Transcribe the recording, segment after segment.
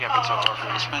Yeah, been so far for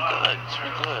you? It's been good. It's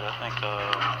been good. I think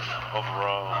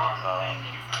overall, I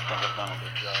think I've done a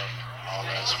good job in all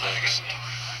aspects.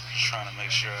 Just trying to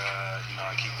make sure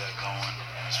I keep that going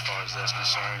as far as that's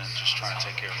concerned, and just trying to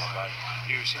take care of my body.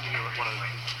 You seem to be one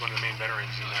of the main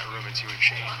veterans in that room. It's you and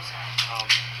Shane.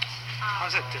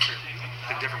 How's that been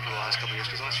different for the last couple of years?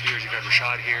 Because the last few years you've had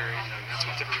Rashad here. You had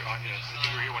some different. I think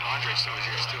you were here when Andre still was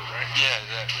here too, right? Yeah,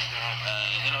 exactly.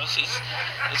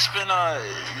 It's been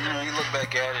you look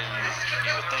back at it and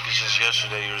you would think it's just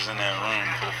yesterday you was in that room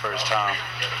for the first time.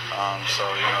 So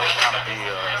kind of be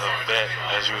a vet,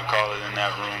 as you would call it, in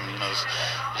that room. It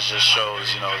just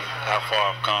shows how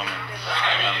far I've come,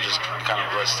 and I'm just kind of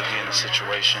blessed to be in the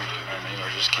situation and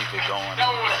just keep it going. And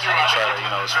try to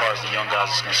as far as the young guys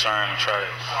is concerned, try to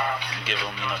give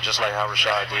them just like how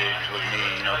Rashad did with me,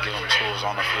 give them tools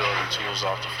on the field and tools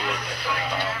off the field.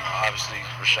 Obviously,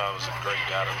 Rashad was a great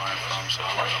guy to learn from, so I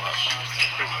learned a lot from him.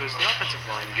 Does the offensive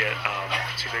line get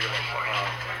too big of a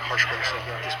harsh criticism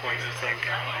at this point, you think?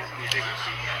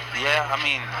 Yeah,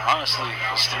 honestly,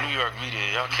 it's the New York media.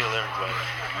 Y'all kill everybody,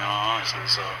 honestly.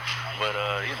 So, but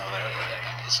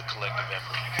it's a collective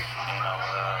effort.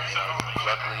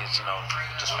 Luckily, it's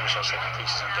just finished our second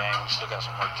preseason game. We still got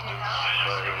some work to do,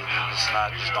 but it's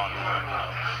not just on them,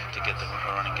 to get the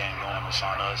running game going. It's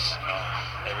on us.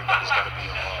 Everybody's got to be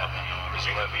involved. There's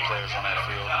 11 players on that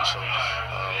field, and so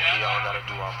we all got to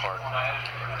do our part.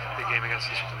 The game against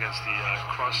the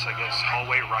cross, I guess,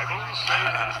 hallway rivals. Is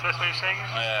that the best way of saying it?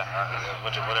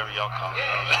 Yeah, whatever y'all call it.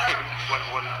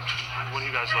 What do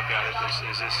you guys look at it?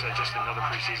 Is this just another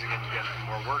preseason game to get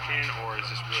more work in, or is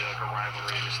this really like a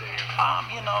rivalry in the stadium?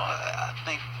 I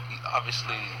think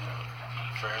obviously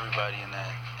for everybody on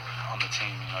the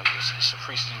team, it's a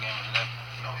preseason game, and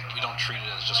we don't treat it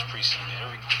as just preseason.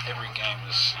 Every game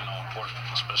is important,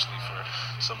 especially for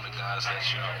some of the guys that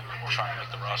trying to make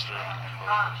the roster.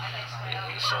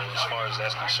 So as far as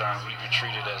that's concerned, we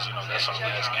treat it as that's our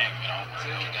last game. We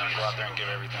gotta go out there and give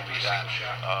everything we got.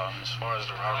 As far as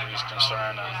the rivalry is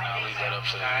concerned, I'll leave that up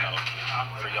to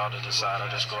for y'all to decide. I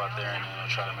just go out there and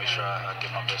try to make sure I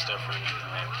give my best effort and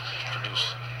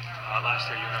produce.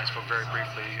 Last year, you and I spoke very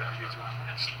briefly. You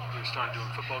started doing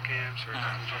football camps, or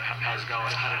how's it going?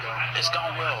 How'd it go? It's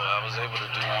going well. I was able to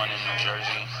do one in New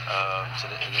Jersey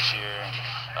this year, and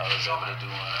I was able to do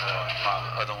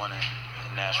my other one in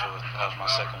Nashville. That was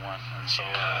my second one, and so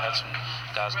I had some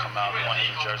guys come out. One in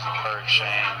New Jersey, Perk,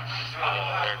 Shane,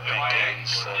 Eric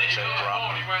Pinkins, Jay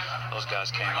Bromley. Those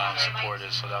guys came out and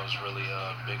supported, so that was really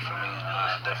big for me, and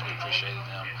I definitely appreciated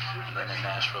them. And then in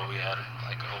Nashville, we had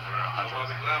like over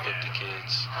 150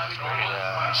 kids.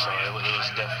 Yeah, so it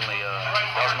was definitely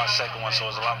that was my second one, so it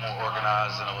was a lot more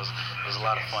organized, and it was a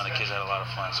lot of fun. The kids had a lot of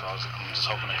fun, so I'm just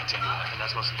hoping to continue that. And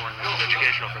that's most important. It's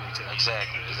educational for them too.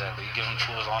 Exactly. You give them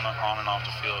tools on and off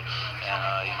the field, and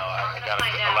I got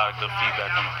a lot of good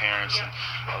feedback from the parents and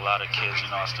a lot of kids.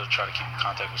 I still try to keep in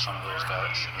contact with some of those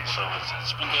guys, and so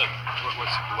it's been good.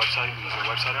 What's the website? Is there a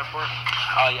website up for it?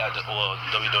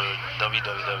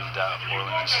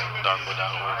 www.orleansdarkwood.org.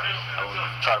 I will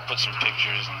try to put some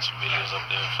pictures and some videos up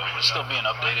there, so it's still being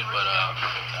updated, but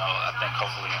I think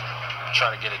hopefully try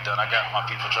to get it done. I got my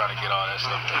people trying to get all that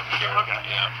stuff taken care of. Okay.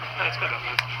 Yeah. That's good.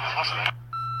 Awesome, man.